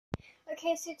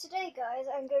Okay, so today guys,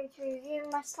 I'm going to be reviewing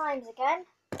my slimes again.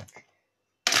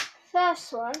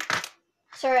 First one,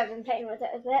 sorry I've been playing with it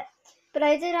a bit, but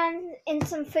I did in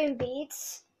some foam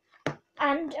beads,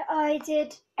 and I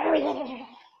did,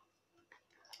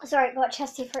 sorry, got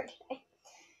chesty throat today.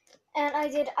 And I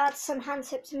did add some hand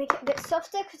soap to make it a bit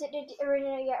softer because it did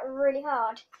originally get really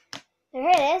hard. So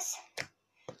here it is,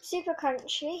 super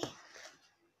crunchy.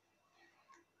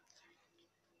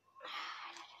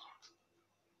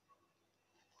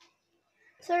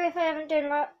 Sorry if I haven't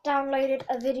downloaded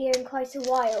a video in quite a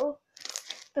while,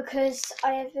 because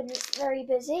I have been very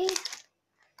busy,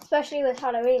 especially with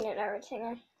Halloween and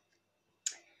everything.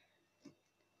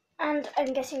 And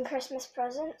I'm getting Christmas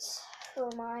presents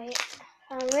for my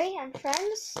family and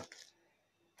friends.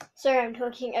 Sorry, I'm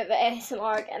talking over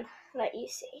ASMR again, let you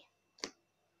see.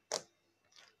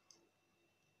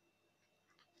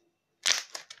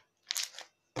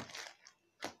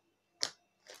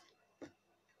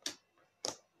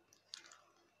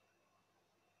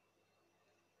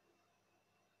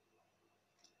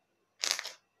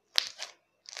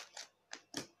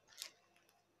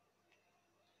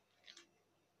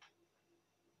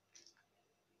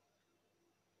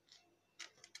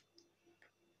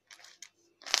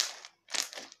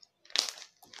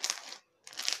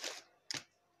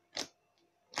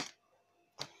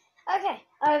 Okay,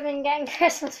 I've been getting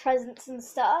Christmas presents and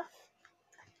stuff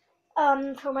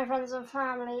for my friends and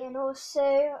family, and also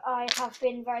I have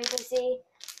been very busy.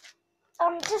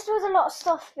 Just with a lot of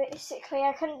stuff basically.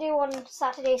 I couldn't do one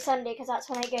Saturday, Sunday because that's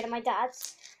when I go to my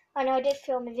dad's. I know I did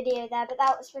film a video there, but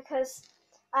that was because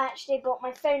I actually bought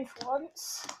my phone for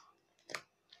once.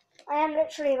 I am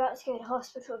literally about to go to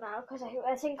hospital now because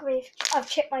I think I've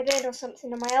chipped my bone or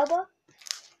something on my elbow,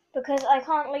 because I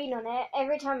can't lean on it.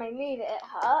 Every time I move it, it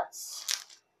hurts.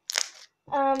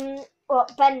 Well,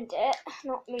 bend it,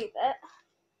 not move it.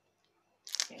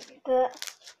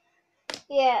 But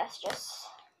yeah, it's just,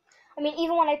 I mean,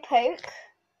 even when I poke,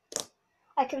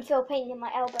 I can feel pain in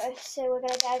my elbow. So we're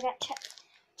gonna go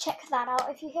check that out.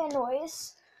 If you hear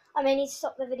noise, I may need to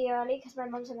stop the video early because my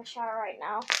mum's in the shower right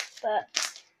now. But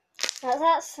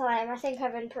that's slime. I think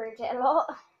I've improved it a lot.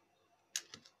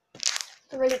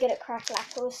 I'm really good at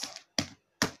crackle-apples.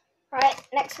 Right,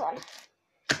 next one.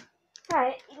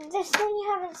 Right, this one you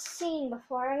haven't seen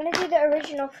before. I'm going to do the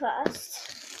original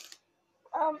first.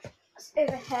 It's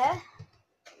over here.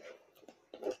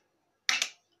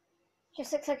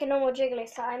 Just looks like a normal jiggly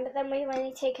slime, but then when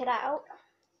you take it out,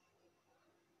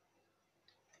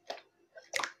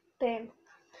 boom.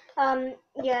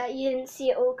 Yeah, you didn't see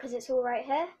it all because it's all right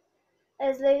here.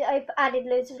 I've added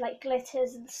loads of like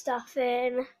glitters and stuff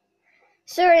in.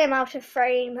 Sorry, I'm out of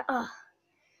frame. Oh,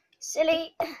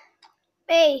 silly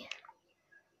me.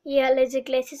 Yeah, loads of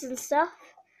glitters and stuff.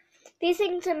 These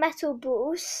things are metal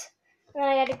balls. And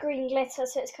then I added green glitter,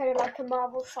 so it's kind of like a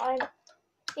Marvel slime.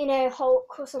 You know,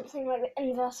 Hulk or something like the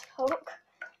inverse of Hulk.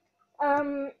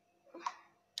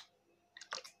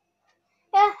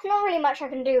 Yeah, not really much I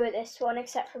can do with this one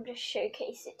except for just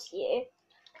showcase it to you.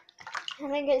 I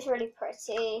think it's really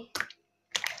pretty.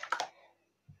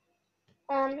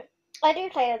 I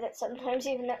do play with it sometimes,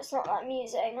 even though it's not that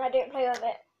amusing. I don't play with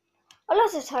it a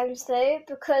lot of times though,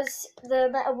 because the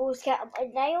metal balls get on my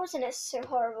nails and it's so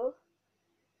horrible.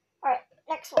 Alright,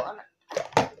 next one.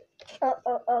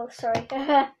 Oh, sorry.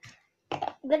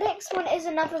 The next one is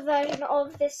another version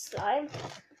of this slime.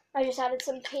 I just added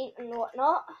some paint and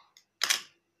whatnot.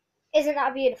 Isn't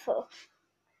that beautiful?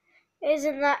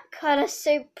 Isn't that colour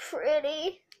so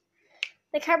pretty?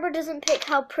 The camera doesn't pick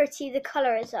how pretty the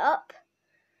colour is up,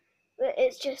 but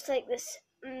it's just like this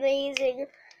amazing,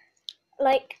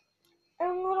 like,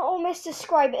 I'm going to almost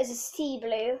describe it as a sea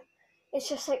blue. It's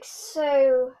just like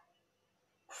so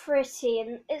pretty,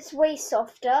 and it's way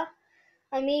softer.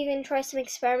 I'm even trying some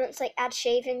experiments like add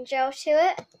shaving gel to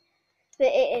it, but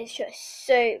it is just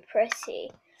so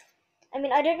pretty. I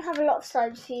mean, I don't have a lot of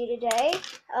slimes for you today.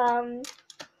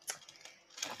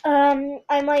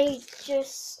 I might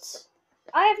just,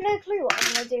 I have no clue what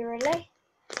I'm going to do really.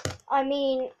 I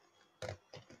mean,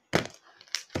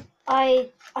 I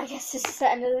guess this is the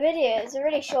end of the video. It's a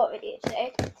really short video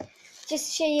today. Just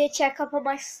to show you a check up on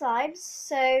my slimes.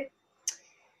 So,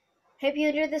 hope you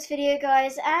enjoyed this video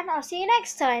guys, and I'll see you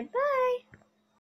next time. Bye!